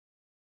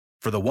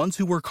For the ones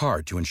who work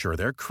hard to ensure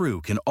their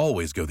crew can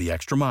always go the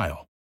extra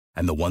mile,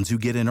 and the ones who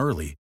get in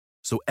early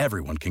so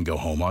everyone can go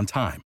home on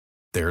time,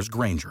 there's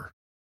Grainger,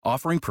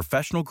 offering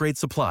professional-grade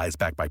supplies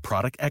backed by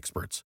product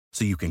experts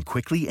so you can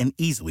quickly and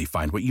easily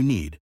find what you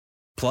need.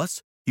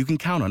 Plus, you can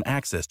count on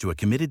access to a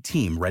committed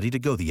team ready to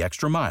go the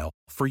extra mile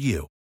for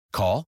you.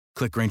 Call,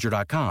 click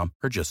Grainger.com,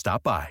 or just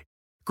stop by.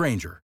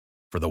 Grainger,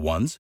 for the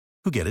ones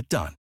who get it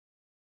done.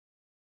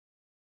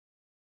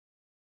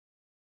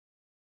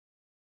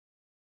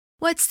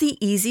 What's the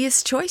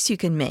easiest choice you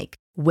can make?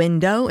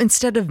 Window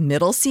instead of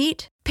middle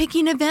seat?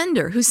 Picking a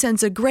vendor who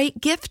sends a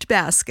great gift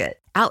basket?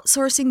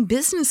 Outsourcing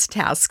business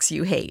tasks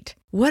you hate?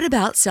 What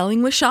about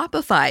selling with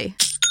Shopify?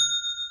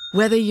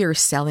 Whether you're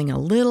selling a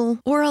little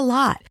or a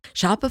lot,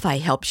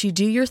 Shopify helps you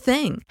do your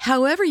thing,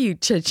 however you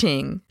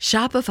cha-ching.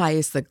 Shopify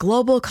is the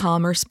global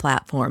commerce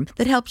platform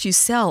that helps you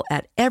sell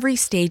at every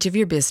stage of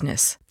your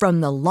business.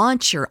 From the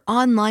launch your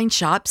online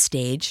shop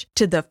stage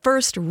to the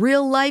first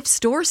real-life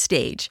store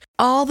stage,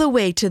 all the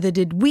way to the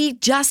did we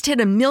just hit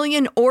 1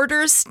 million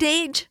orders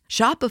stage.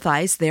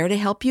 Shopify's there to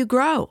help you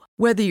grow.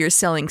 Whether you're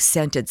selling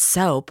scented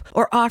soap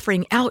or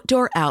offering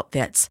outdoor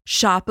outfits,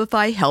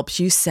 Shopify helps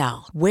you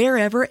sell.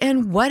 Wherever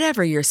and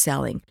whatever you're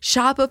selling,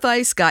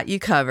 Shopify's got you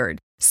covered.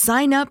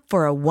 Sign up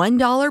for a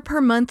 $1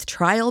 per month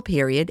trial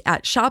period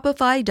at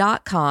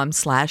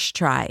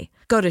shopify.com/try.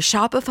 Go to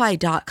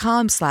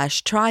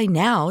shopify.com/try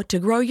now to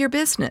grow your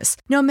business,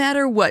 no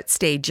matter what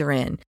stage you're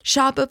in.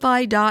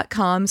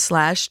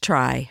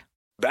 Shopify.com/try.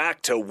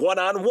 Back to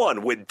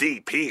One-on-One with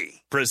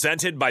DP,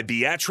 presented by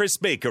Beatrice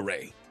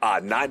Bakery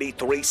on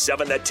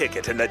 93.7 The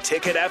Ticket and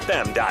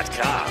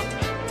theticketfm.com.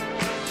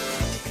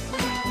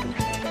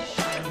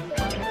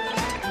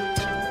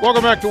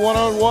 Welcome back to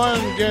One-on-One.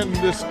 Again,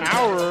 this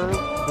hour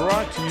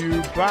brought to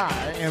you by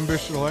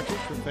Ambition Electric.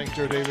 And thank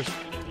Joe Davis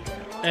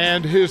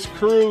and his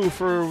crew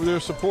for their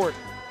support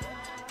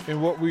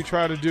in what we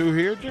try to do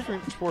here.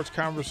 Different sports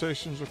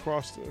conversations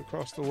across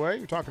the way.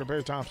 We're talking to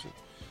Barry Thompson,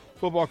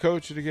 football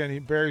coach. And again,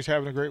 Barry's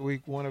having a great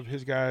week. One of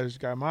his guys,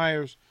 Guy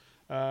Myers,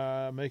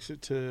 makes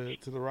it to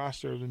the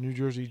roster of the New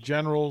Jersey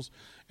Generals.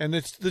 And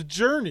it's the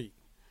journey,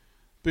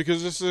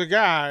 because this is a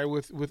guy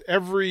with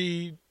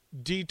every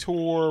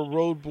detour,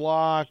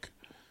 roadblock,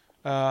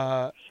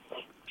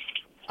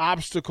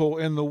 obstacle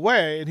in the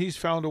way, and he's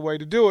found a way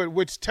to do it,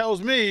 which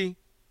tells me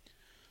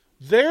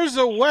there's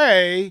a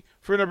way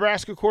for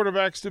Nebraska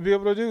quarterbacks to be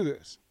able to do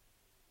this.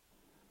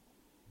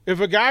 If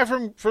a guy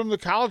from the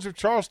College of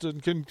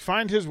Charleston can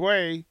find his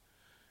way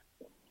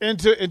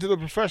into the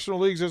professional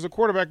leagues as a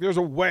quarterback, there's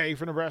a way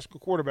for Nebraska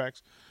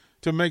quarterbacks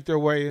to make their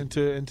way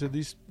into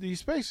these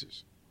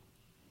spaces.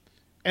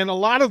 And a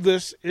lot of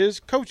this is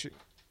coaching.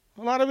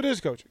 A lot of it is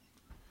coaching,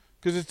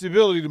 because it's the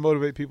ability to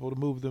motivate people to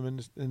move them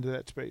into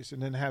that space and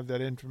then have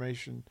that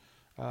information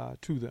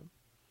to them.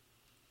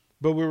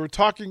 But we were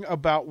talking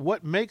about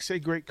what makes a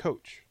great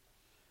coach.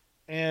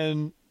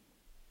 And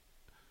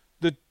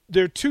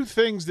there are two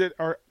things that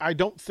I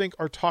don't think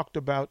are talked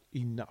about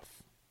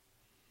enough.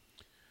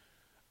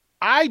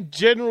 I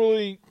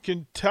generally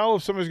can tell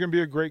if somebody's going to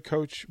be a great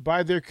coach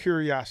by their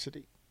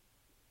curiosity.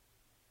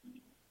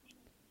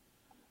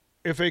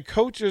 If a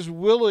coach is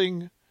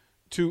willing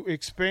to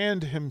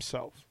expand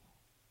himself,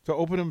 to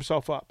open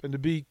himself up, and to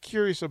be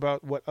curious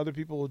about what other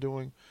people are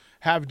doing,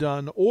 have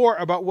done, or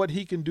about what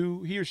he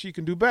or she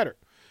can do better.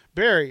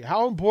 Barry,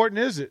 how important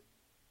is it,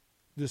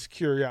 this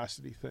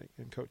curiosity thing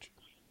in coaching?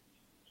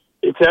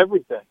 It's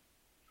everything.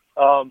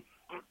 I'm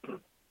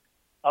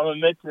going to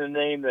mention a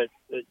name that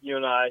you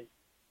and I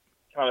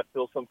kind of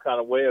feel some kind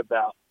of way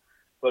about.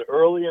 But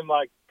early in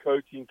my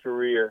coaching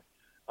career,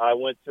 I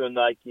went to a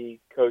Nike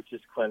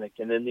coaches clinic,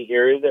 and in the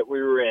area that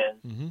we were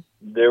in,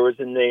 there was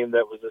a name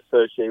that was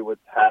associated with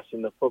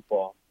passing the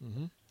football.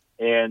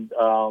 And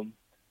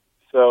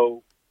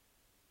so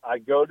I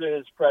go to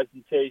his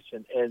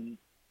presentation, and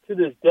to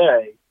this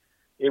day,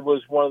 it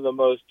was one of the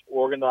most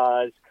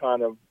organized,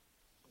 kind of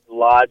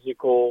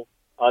logical,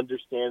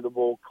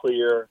 understandable,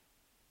 clear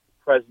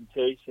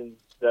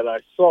presentations that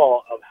I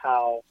saw of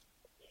how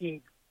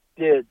he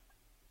did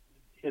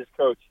his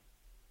coaching.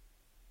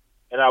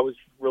 And I was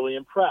really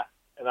impressed.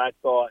 And I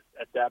thought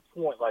at that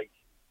point, like,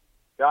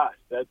 gosh,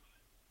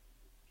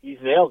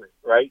 he's nailed it,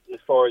 right? As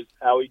far as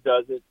how he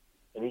does it,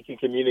 and he can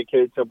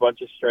communicate to a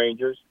bunch of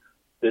strangers.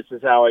 This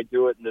is how I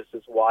do it, and this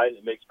is why, and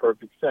it makes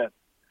perfect sense.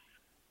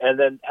 And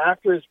then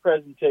after his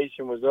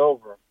presentation was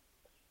over,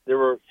 there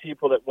were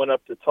people that went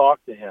up to talk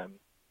to him,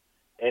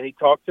 and he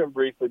talked to them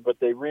briefly,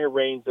 but they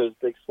rearranged those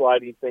big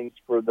sliding things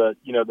for the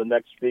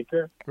next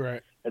speaker.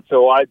 Right. And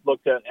so I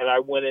looked at, and I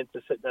went in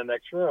to sit in the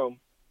next room.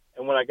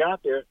 And when I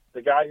got there,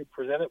 the guy who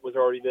presented was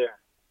already there.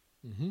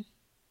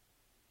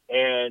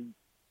 And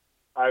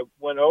I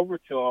went over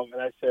to him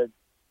and I said,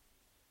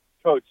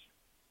 Coach,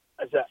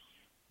 I said,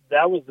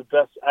 that was the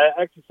best. I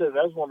actually said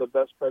that was one of the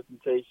best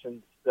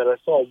presentations that I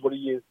saw. What are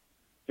you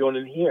doing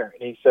in here?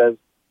 And he says,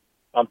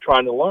 I'm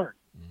trying to learn.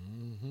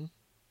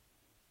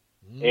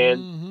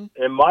 And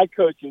in my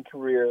coaching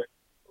career,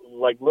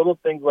 like little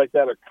things like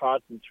that are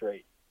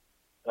concentrate.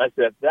 And I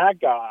said, that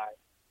guy,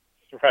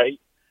 right,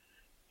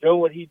 doing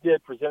what he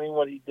did, presenting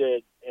what he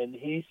did, and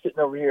he's sitting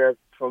over here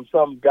from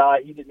some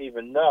guy he didn't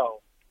even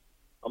know.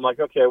 I'm like,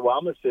 okay, well,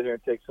 I'm going to sit here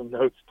and take some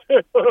notes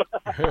too.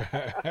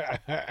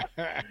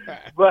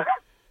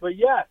 But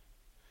yes,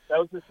 that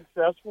was a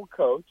successful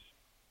coach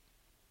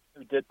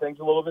who did things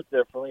a little bit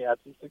differently, had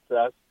some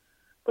success.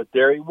 But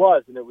there he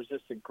was, and it was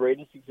just the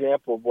greatest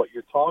example of what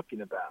you're talking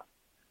about.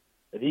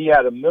 That he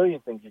had a million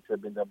things he could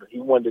have been done, but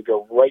he wanted to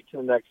go right to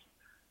the next,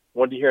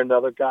 wanted to hear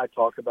another guy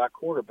talk about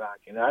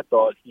quarterback. And I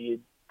thought he had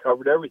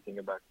covered everything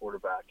about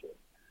quarterbacking.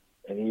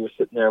 And he was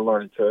sitting there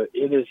learning. So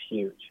it is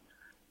huge.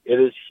 It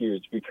is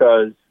huge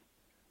because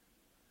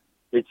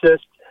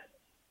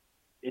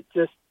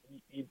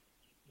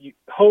you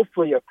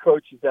hopefully a good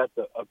coach is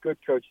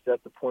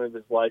at the point of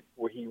his life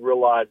where he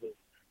realizes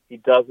he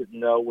doesn't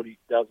know what he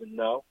doesn't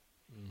know.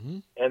 Mm-hmm.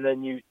 And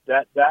then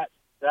that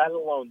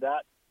alone,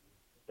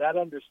 that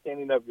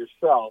understanding of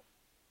yourself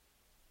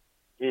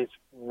is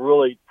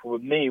really, for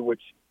me,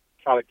 which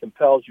kind of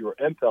compels you or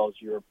impels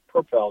you or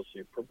propels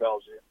you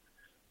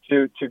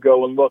to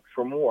go and look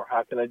for more.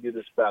 How can I do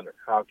this better?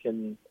 How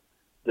can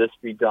this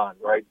be done,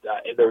 right?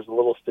 There's a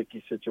little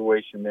sticky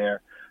situation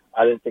there.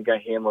 I didn't think I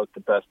handled it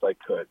the best I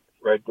could,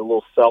 right? The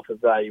little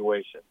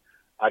self-evaluation.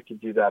 I could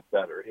do that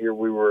better. Here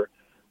we were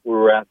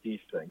at these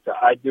things.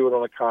 I do it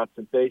on a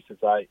constant basis.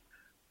 I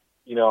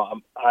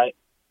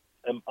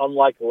am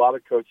unlike a lot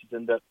of coaches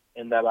in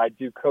that I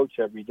do coach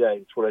every day.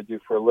 It's what I do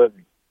for a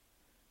living.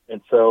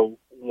 And so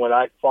when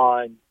I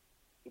find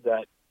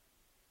that,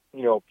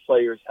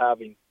 players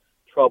having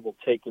trouble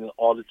taking an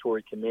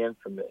auditory command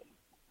from me,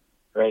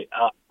 right?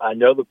 I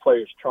know the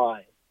player's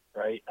trying,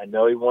 right? I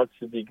know he wants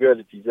to be good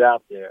if he's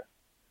out there.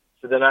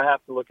 So then I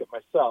have to look at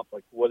myself,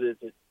 like, what is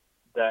it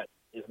that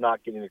is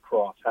not getting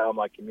across? How am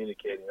I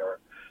communicating? Or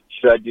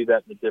should I do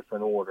that in a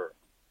different order?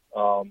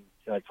 Can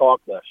I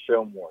talk less,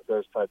 show more,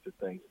 those types of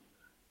things?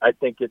 I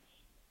think it's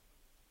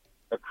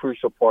a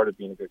crucial part of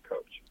being a good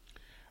coach.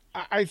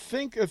 I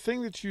think a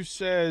thing that you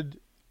said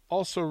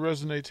also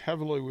resonates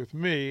heavily with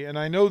me, and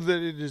I know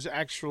that it is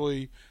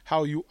actually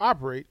how you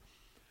operate,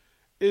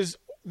 is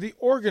the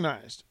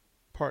organized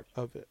part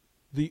of it.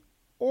 The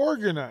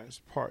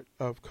organized part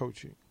of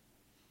coaching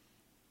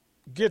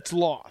gets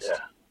lost.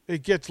 Yeah.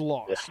 It gets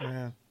lost,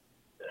 man.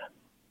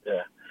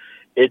 Yeah,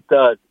 it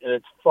does. And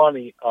it's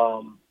funny.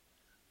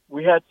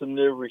 We had some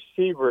new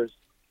receivers,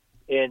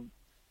 and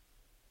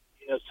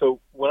so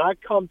when I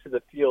come to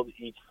the field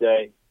each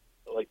day,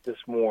 like this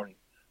morning,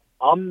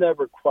 I'm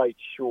never quite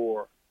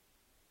sure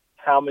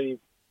how many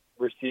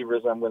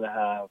receivers I'm going to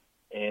have,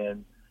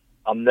 and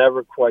I'm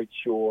never quite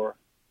sure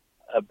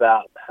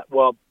about,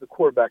 the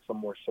quarterbacks I'm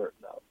more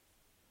certain of.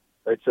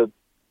 Right, so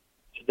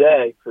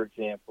today, for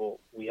example,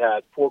 we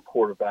had 4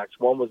 quarterbacks.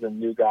 One was a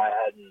new guy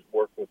I hadn't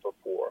worked with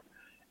before,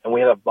 and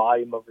we had a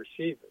volume of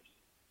receivers.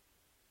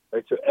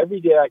 Right, so every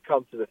day I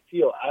come to the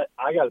field,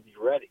 I got to be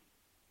ready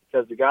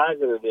because the guys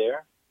that are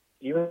there,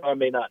 even though I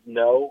may not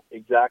know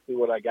exactly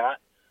what I got,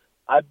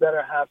 I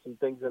better have some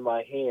things in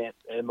my hand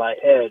and in my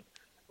head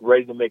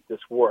ready to make this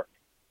work.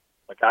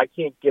 Like, I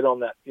can't get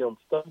on that field and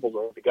stumble,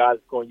 or the guy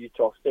that's going to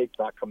Utah State's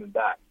not coming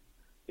back.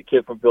 The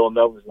kid from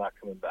Villanova is not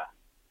coming back.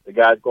 The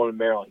guy's going to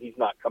Maryland, he's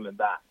not coming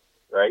back,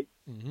 right?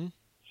 Mm-hmm.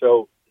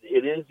 So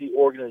it is the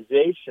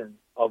organization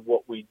of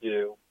what we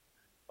do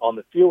on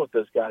the field with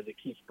those guys that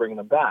keeps bringing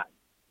them back.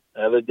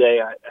 The other day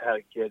I had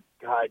a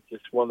guy,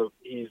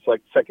 he's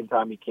like second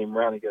time he came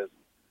around, he goes,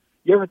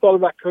 "You ever thought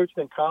about coaching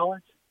in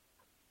college?"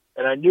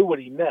 And I knew what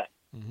he meant,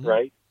 mm-hmm.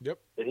 right? Yep.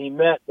 And he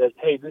meant that,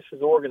 hey, this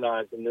is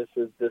organized and this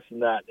is this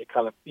and that. It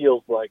kind of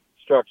feels like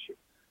structure.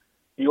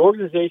 The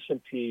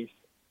organization piece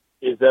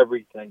is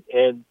everything.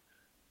 And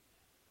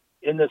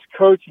in this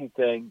coaching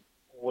thing,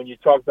 when you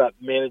talk about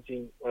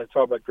managing, when I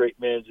talk about great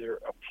manager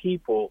of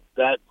people,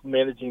 that's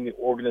managing the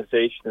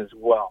organization as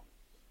well.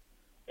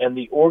 And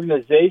the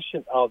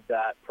organization of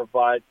that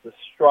provides the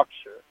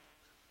structure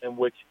in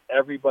which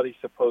everybody's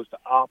supposed to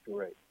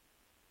operate.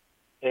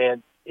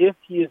 And if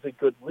he is a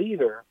good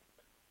leader,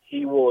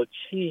 he will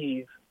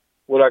achieve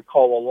what I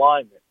call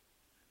alignment,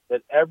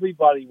 that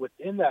everybody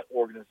within that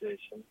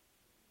organization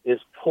is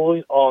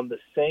pulling on the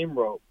same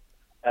rope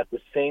at the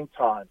same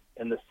time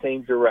in the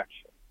same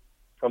direction,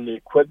 from the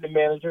equipment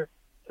manager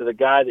to the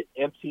guy that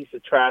empties the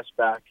trash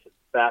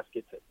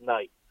baskets at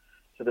night,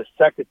 to the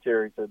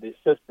secretaries or the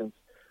assistants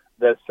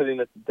that are sitting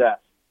at the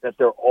desk, that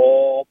they're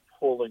all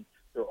pulling,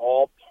 they're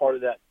all part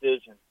of that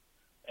vision.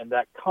 And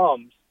that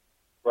comes,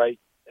 right,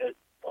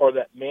 part of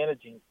that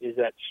managing is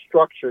that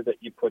structure that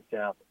you put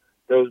down.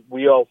 Those,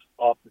 we all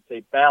often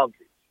say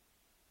boundaries,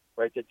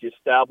 right, that you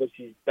establish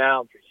these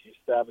boundaries, you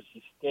establish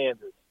these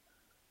standards.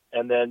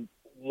 And then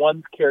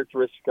one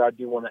characteristic I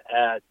do want to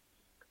add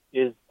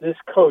is this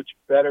coach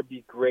better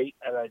be great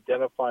at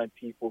identifying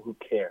people who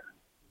care.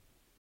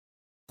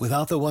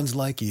 Without the ones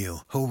like you,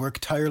 who work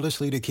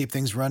tirelessly to keep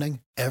things running,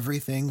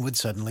 everything would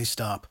suddenly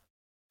stop.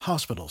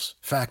 Hospitals,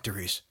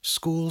 factories,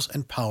 schools,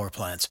 and power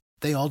plants,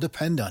 they all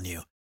depend on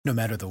you. No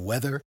matter the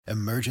weather,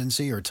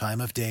 emergency, or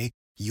time of day,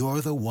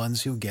 you're the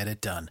ones who get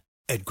it done.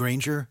 At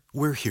Grainger,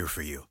 we're here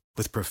for you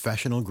with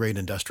professional-grade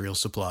industrial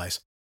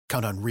supplies.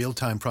 count on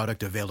real-time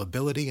product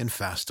availability and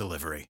fast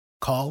delivery.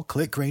 Call,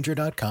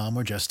 click.Grainger.com,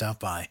 or just stop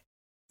by.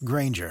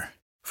 Grainger,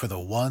 for the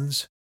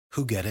ones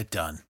who get it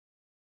done.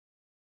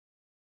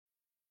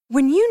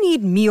 When you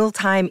need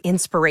mealtime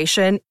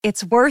inspiration,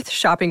 it's worth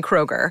shopping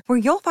Kroger, where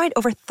you'll find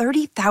over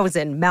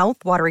 30,000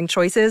 mouth-watering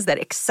choices that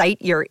excite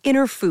your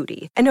inner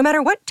foodie. And no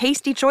matter what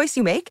tasty choice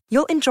you make,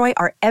 you'll enjoy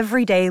our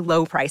everyday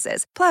low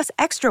prices, plus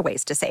extra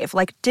ways to save,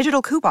 like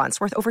digital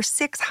coupons worth over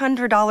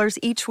 $600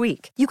 each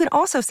week. You can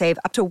also save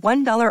up to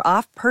 $1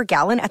 off per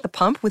gallon at the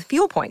pump with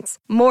fuel points.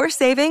 More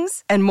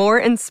savings and more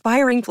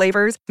inspiring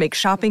flavors make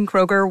shopping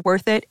Kroger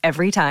worth it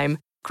every time.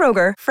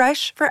 Kroger,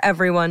 fresh for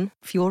everyone.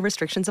 Fuel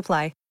restrictions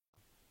apply.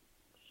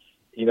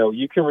 You know,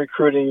 you can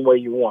recruit any way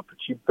you want, but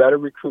you better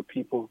recruit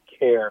people who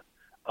care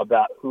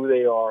about who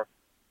they are,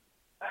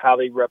 how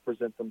they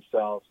represent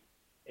themselves,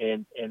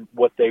 and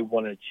what they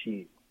want to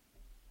achieve,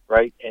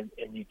 right? And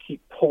you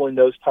keep pulling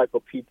those type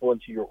of people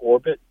into your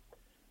orbit,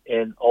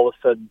 and all of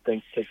a sudden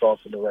things take off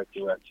in the right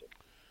direction.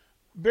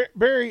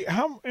 Barry,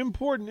 how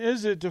important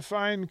is it to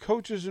find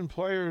coaches and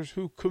players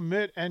who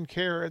commit and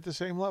care at the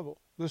same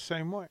level, the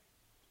same way?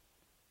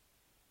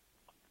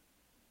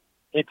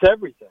 It's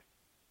everything.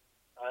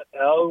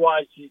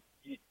 Otherwise,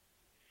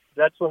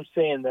 that's what I'm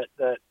saying,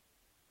 that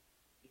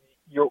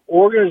your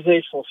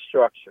organizational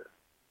structure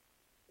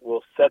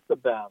will set the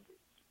boundaries.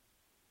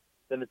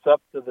 Then it's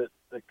up to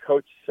the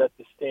coach to set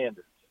the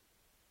standards.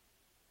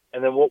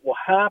 And then what will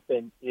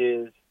happen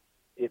is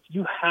if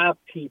you have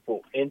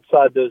people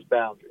inside those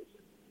boundaries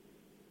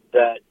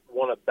that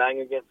want to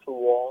bang against the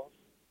walls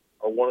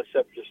or want to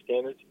set your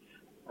standards,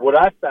 what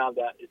I found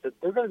out is that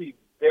they're going to be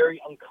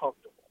very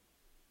uncomfortable.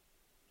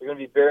 They're going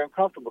to be very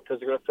uncomfortable because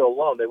they're going to feel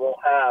alone. They won't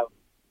have,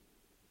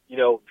 3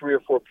 or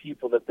 4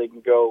 people that they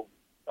can go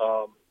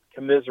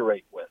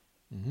commiserate with,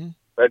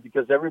 right?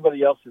 Because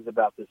everybody else is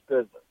about this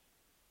business.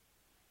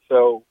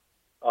 So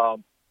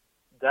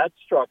that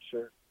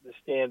structure, the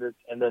standards,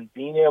 and then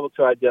being able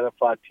to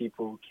identify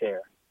people who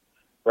care,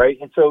 right?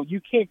 And so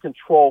you can't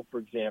control, for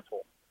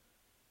example,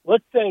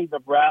 let's say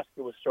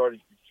Nebraska was starting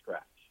from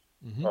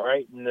scratch, all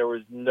right, and there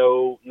was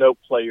no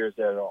players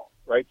there at all,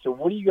 right? So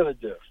what are you going to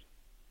do?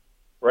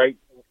 Right?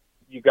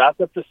 You got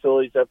the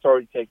facilities, that's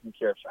already taken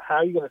care of. So how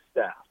are you going to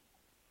staff?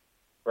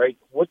 Right?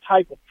 What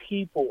type of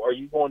people are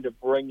you going to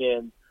bring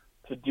in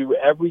to do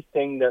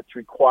everything that's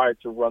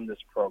required to run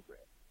this program?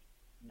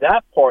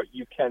 That part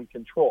you can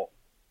control.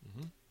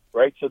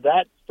 Right? So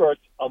that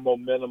starts a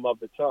momentum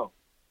of its own.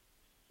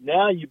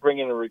 Now you bring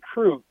in a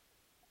recruit,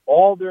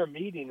 all they're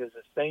meeting is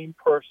the same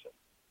person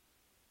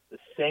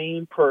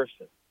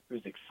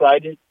who's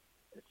excited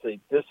and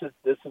say, this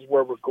is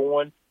where we're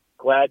going.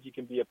 Glad you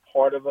can be a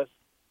part of us.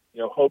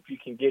 Hope you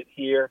can get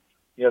here,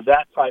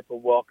 that type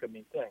of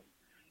welcoming thing.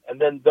 And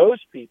then those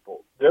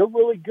people, they're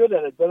really good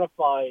at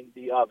identifying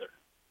the other,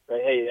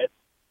 right? Hey,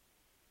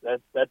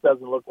 that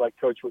doesn't look like,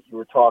 Coach, what you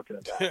were talking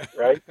about,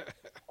 right?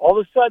 All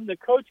of a sudden, the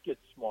coach gets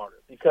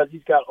smarter because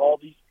he's got all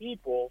these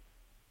people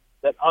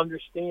that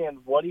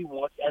understand what he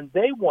wants, and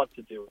they want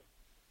to do it,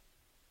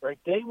 right?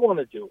 They want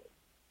to do it.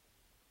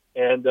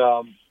 And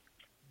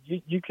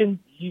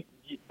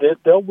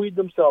they'll weed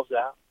themselves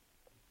out.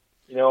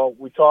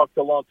 We talked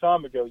a long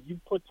time ago. You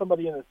put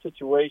somebody in a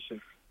situation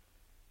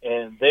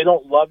and they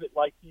don't love it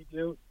like you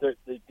do,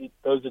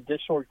 those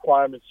additional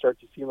requirements start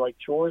to seem like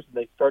chores, and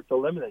they start to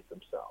eliminate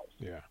themselves.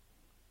 Yeah.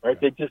 Right?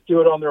 Yeah. They just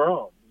do it on their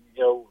own.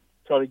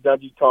 Tony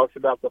W. talks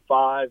about the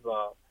 5.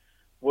 What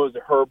was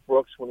it, Herb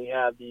Brooks, when he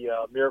had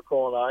the Miracle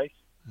on Ice?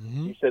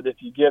 He said, if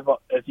you give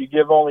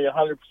only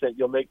 100%,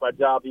 you'll make my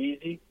job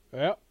easy.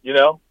 Yep.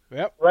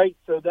 Yep. Right?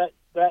 So that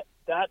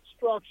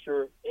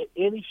structure,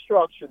 any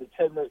structure that's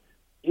heading,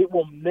 it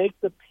will make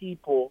the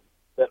people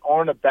that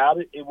aren't about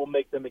it, it will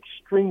make them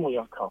extremely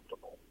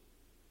uncomfortable.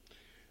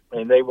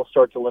 And they will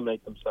start to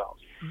eliminate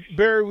themselves.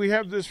 Barry, we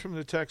have this from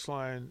the text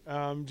line.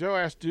 Joe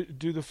asked,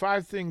 do the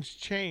 5 things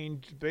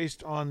change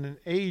based on an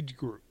age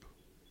group?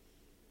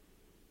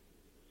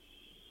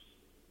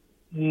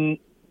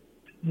 No.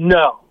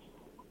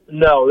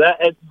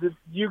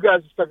 You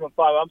guys are stuck on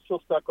 5. I'm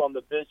still stuck on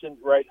the vision,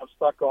 right? I'm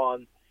stuck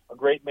on a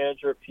great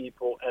manager of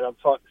people, and I'm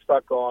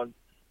stuck on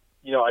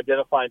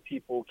identifying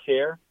people who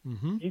care.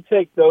 You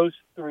take those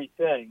 3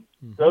 things,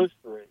 those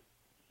 3,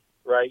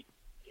 right,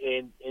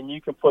 and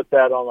you can put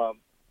that on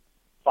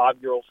a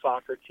 5-year-old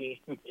soccer team,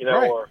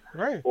 or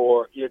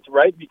it's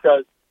right,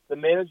 because the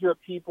manager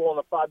of people on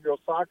a 5-year-old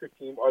soccer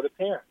team are the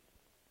parents,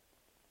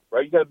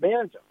 right? You got to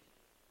manage them.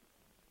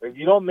 If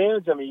you don't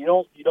manage them, and you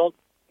don't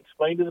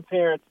explain to the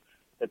parents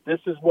that this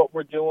is what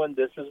we're doing,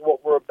 this is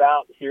what we're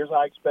about, here's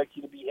how I expect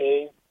you to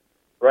behave,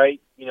 right?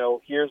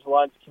 Here's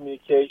lines of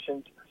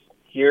communications.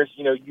 Here's,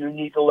 you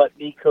need to let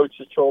me coach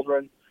the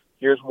children.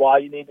 Here's why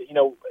you need to,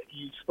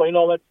 you explain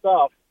all that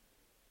stuff,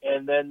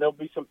 and then there'll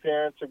be some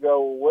parents who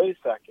go, well, wait a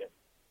second,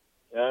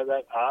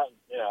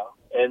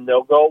 and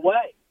they'll go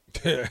away.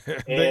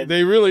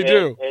 They really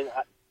do. And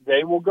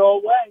they will go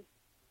away.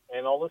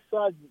 And all of a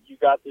sudden, you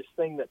got this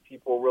thing that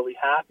people are really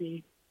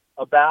happy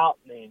about,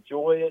 and they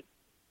enjoy it.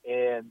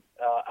 And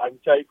I can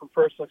tell you from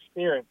personal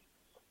experience,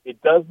 it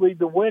it does lead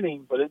to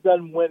winning, but it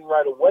doesn't win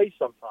right away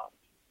sometimes.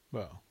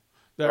 Well,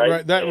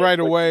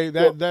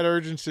 that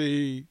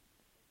urgency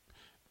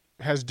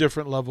has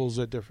different levels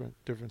at different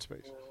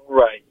spaces.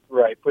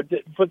 Right.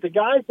 But the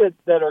guys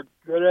that are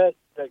good at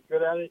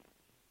it,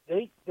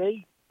 they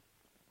you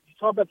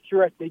talk about the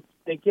cure,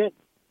 they get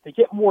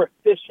more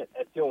efficient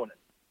at doing it.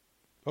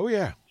 Oh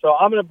yeah. So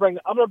I'm gonna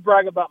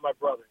brag about my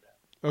brother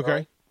now. Okay.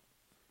 Right?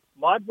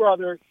 My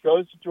brother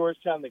goes to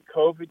Georgetown the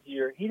COVID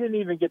year. He didn't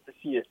even get to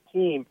see his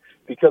team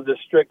because of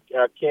strict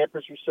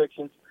campus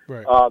restrictions.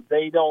 Right.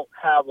 They don't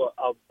have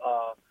a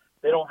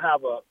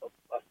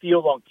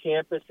field on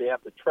campus. They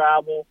have to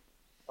travel,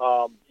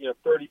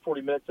 30,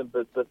 40 minutes in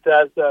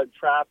Bethesda and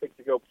traffic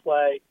to go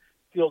play.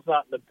 Field's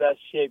not in the best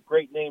shape.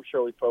 Great name,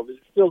 Shirley Povich.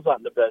 Field's not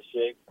in the best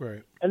shape.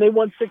 Right. And they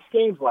won 6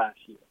 games last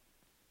year.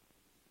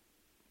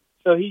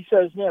 So he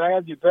says, man, I got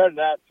to do better than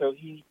that. So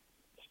he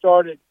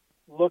started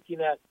looking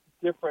at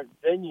different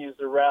venues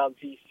around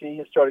D.C.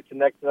 and started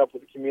connecting up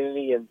with the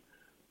community and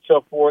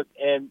so forth.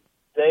 And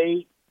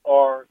they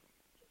are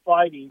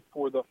fighting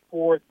for the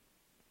 4th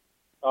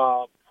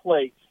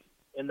place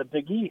in the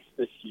Big East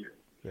this year.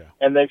 Yeah.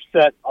 And they've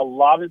set a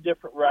lot of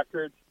different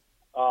records,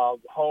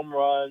 home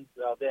runs.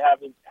 They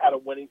haven't had a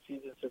winning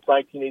season since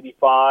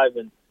 1985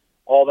 and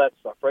all that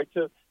stuff, right?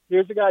 So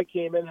here's a guy who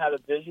came in, had a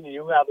vision, he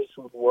knew how this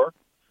would work.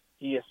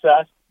 He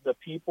assessed the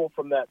people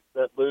from that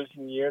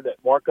losing year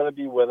that weren't going to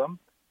be with him.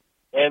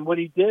 And what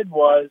he did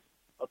was,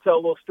 I'll tell a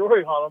little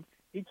story on him.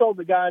 He told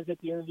the guys at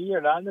the end of the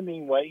year, not in a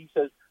mean way, he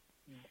says,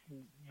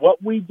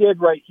 what we did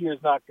right here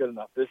is not good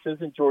enough. This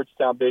isn't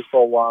Georgetown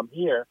baseball while I'm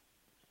here.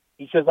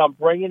 He says, I'm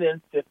bringing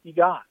in 50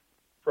 guys.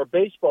 For a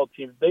baseball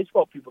team,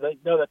 baseball people, they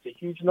know that's a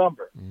huge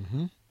number.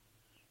 Mm-hmm.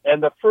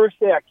 And the first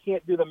day, I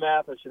can't do the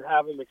math. I should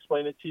have him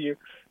explain it to you.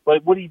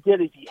 But what he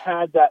did is he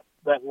had that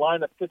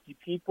line of 50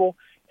 people,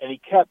 and he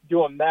kept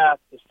doing math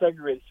to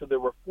segregate it. So there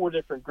were 4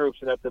 different groups,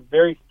 and at the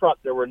very front,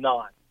 there were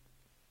 9.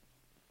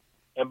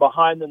 And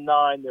behind the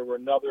 9, there were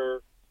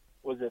another,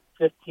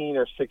 15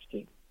 or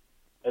 16?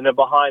 And then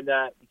behind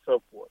that, and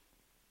so forth.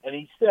 And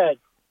he said,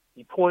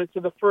 he pointed to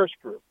the first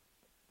group.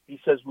 He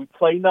says, we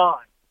play 9.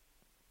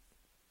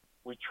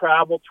 We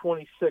travel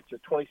 26 or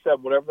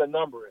 27, whatever the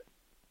number is.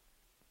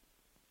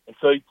 And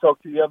so he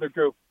talked to the other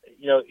group.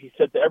 He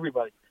said to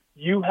everybody,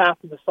 you have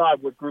to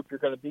decide what group you're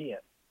going to be in.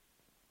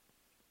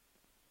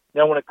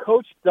 Now, when a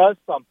coach does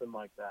something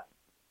like that,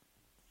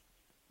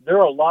 there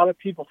are a lot of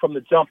people from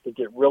the jump that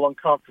get real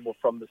uncomfortable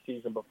from the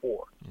season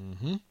before.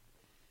 Mm-hmm.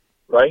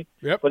 Right?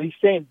 Yep. But he's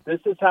saying,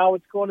 this is how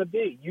it's going to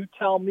be. You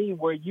tell me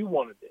where you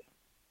want to be.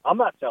 I'm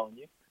not telling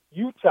you.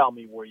 You tell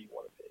me where you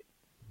want to be.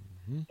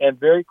 Mm-hmm. And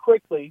very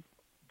quickly,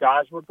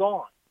 guys were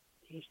gone.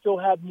 He still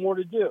had more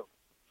to do.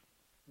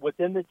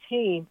 Within the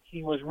team,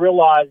 he was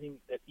realizing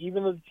that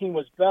even though the team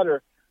was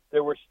better,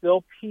 there were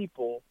still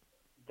people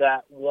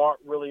that weren't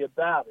really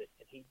about it.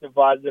 And he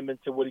divided them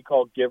into what he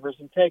called givers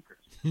and takers.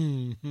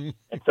 And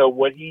so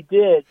what he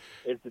did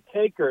is the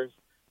takers,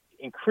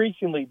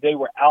 increasingly, they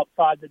were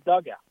outside the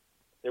dugout.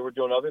 They were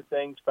doing other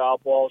things, foul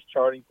balls,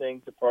 charting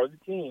things, a part of the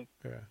team.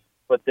 Yeah.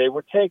 But they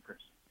were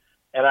takers.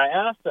 And I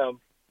asked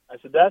him, I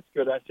said, that's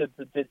good. I said,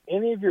 but did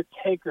any of your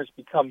takers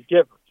become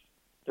givers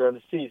during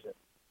the season?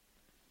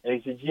 And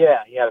he said,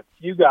 yeah. He had a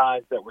few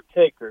guys that were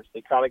takers.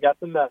 They kind of got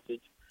the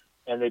message,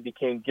 and they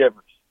became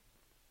givers.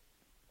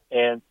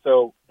 And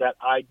so that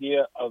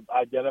idea of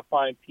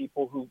identifying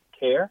people who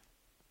care,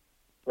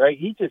 right,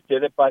 he just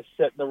did it by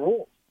setting the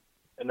rules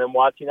and then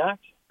watching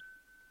action.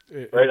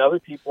 Right? Other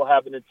people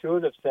have an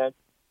intuitive sense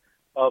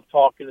of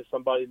talking to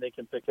somebody and they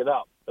can pick it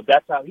up. But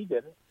that's how he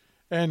did it.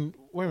 And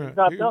wait a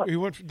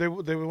minute,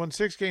 they won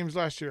 6 games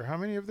last year. How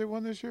many have they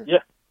won this year? Yeah,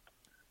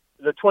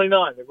 they're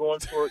 29. They're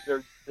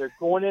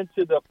going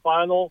into the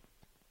final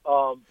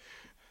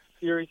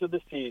series of the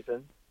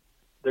season.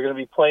 They're going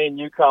to be playing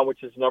UConn,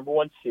 which is number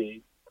 1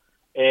 seed,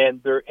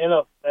 and they're in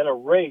a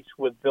race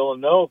with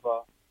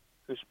Villanova,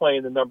 who's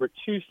playing the number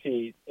 2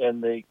 seed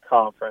in the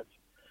conference.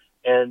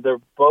 And they're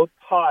both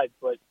tied,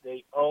 but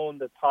they own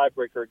the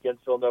tiebreaker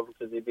against Villanova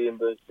because they beat them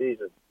this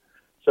season.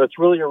 So it's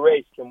really a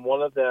race. Can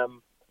one of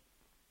them,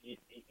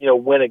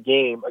 win a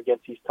game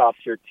against these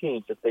top-tier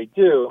teams? If they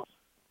do,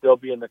 they'll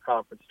be in the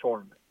conference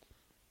tournament.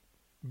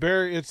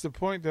 Barry, it's the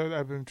point that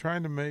I've been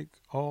trying to make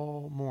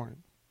all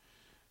morning.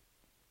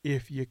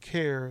 If you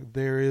care,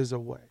 there is a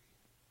way.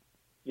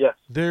 Yes.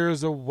 There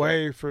is a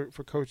way for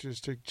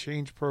coaches to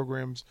change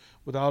programs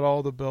without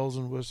all the bells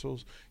and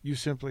whistles. You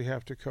simply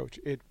have to coach.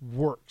 It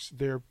works.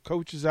 There are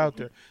coaches out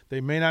there. They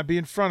may not be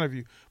in front of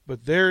you,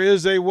 but there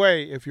is a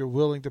way if you're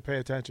willing to pay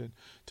attention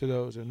to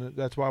those, and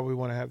that's why we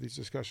want to have these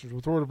discussions.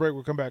 We'll throw it a break.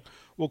 We'll come back.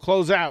 We'll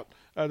close out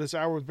this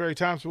hour with Barry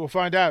Thompson. We'll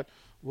find out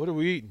what are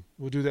we eating.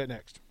 We'll do that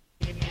next.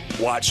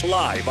 Watch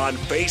live on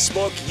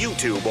Facebook,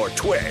 YouTube, or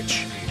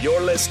Twitch.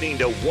 You're listening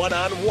to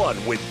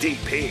One-on-One with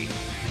DP.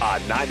 On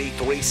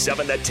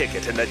 93.7 The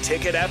Ticket and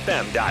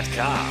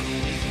theticketfm.com.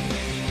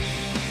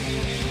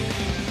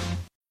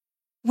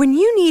 When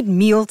you need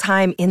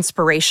mealtime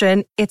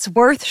inspiration, it's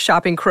worth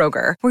shopping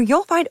Kroger, where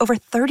you'll find over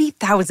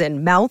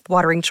 30,000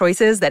 mouth-watering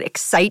choices that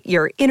excite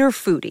your inner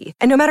foodie.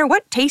 And no matter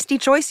what tasty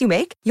choice you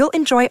make, you'll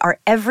enjoy our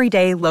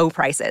everyday low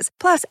prices,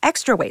 plus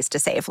extra ways to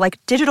save, like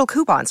digital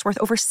coupons worth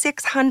over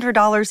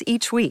 $600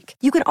 each week.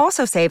 You can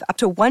also save up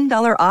to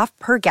 $1 off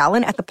per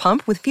gallon at the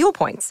pump with fuel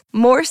points.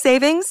 More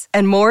savings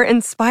and more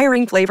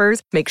inspiring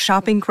flavors make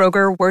shopping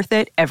Kroger worth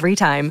it every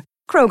time.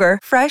 Kroger,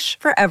 fresh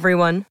for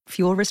everyone.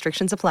 Fuel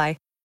restrictions apply.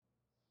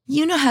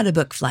 You know how to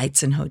book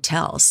flights and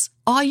hotels.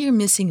 All you're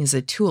missing is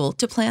a tool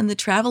to plan the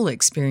travel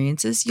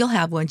experiences you'll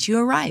have once you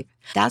arrive.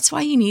 That's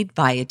why you need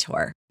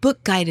Viator.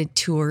 Book guided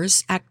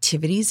tours,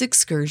 activities,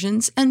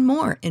 excursions, and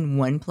more in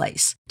one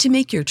place to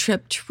make your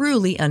trip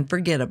truly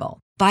unforgettable.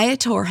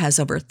 Viator has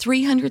over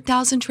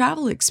 300,000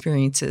 travel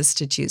experiences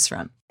to choose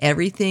from.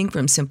 Everything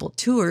from simple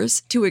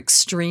tours to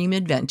extreme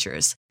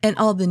adventures and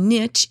all the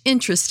niche,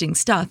 interesting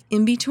stuff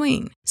in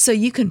between. So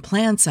you can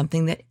plan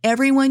something that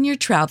everyone you're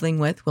traveling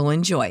with will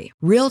enjoy.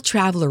 Real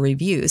traveler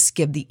reviews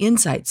give the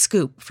inside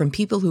scoop from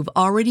people who've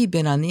already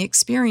been on the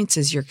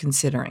experiences you're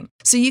considering.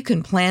 So you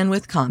can plan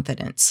with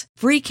confidence.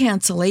 Free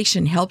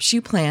cancellation helps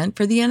you plan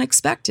for the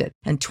unexpected.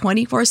 And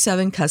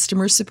 24/7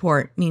 customer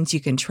support means you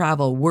can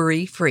travel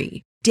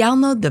worry-free.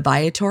 Download the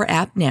Viator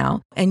app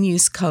now and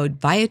use code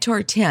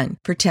Viator10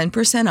 for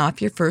 10%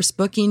 off your first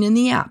booking in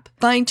the app.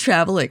 Find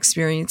travel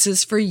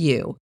experiences for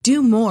you.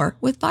 Do more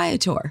with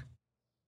Viator.